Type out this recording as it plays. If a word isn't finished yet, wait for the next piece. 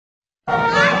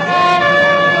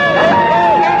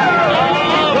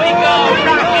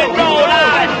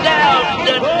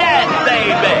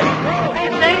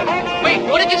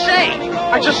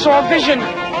just saw a vision.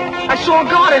 I saw a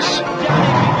goddess.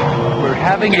 We're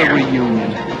having a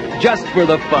reunion, just for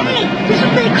the fun of it. This is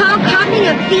what they call copying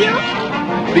a field?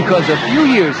 Because a few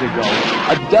years ago,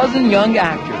 a dozen young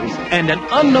actors and an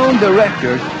unknown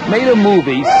director made a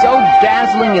movie so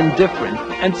dazzling and different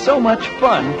and so much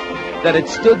fun that it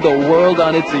stood the world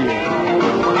on its ear.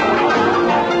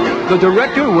 The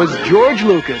director was George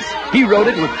Lucas. He wrote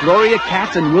it with Gloria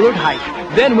Katz and Willard Height,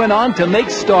 then went on to make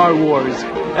Star Wars.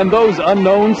 And those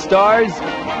unknown stars?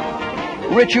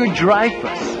 Richard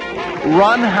Dreyfuss,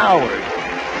 Ron Howard,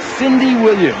 Cindy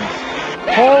Williams,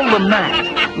 Paul Le Mat,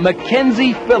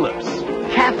 Mackenzie Phillips,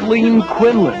 Kathleen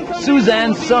Quinlan,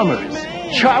 Suzanne Summers,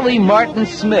 Charlie Martin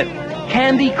Smith,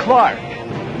 Candy Clark,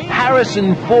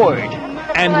 Harrison Ford,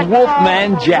 and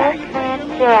Wolfman Jack.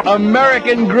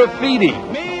 American Graffiti.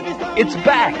 It's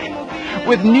back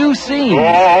with new scenes.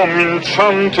 And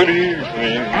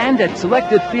at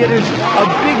selected theaters, a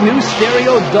big new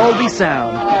stereo Dolby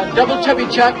sound. Double chubby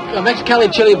chuck, a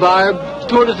Mexicali chili barb,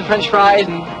 2 orders of French fries,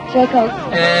 and Cherry Coke.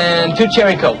 And 2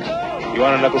 cherry cokes. You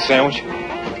want a knuckle sandwich?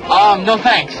 No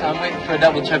thanks. I'm waiting for a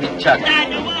double chubby chuck.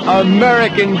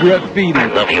 American Graffiti. I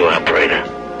love you, operator.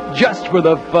 Just for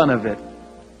the fun of it.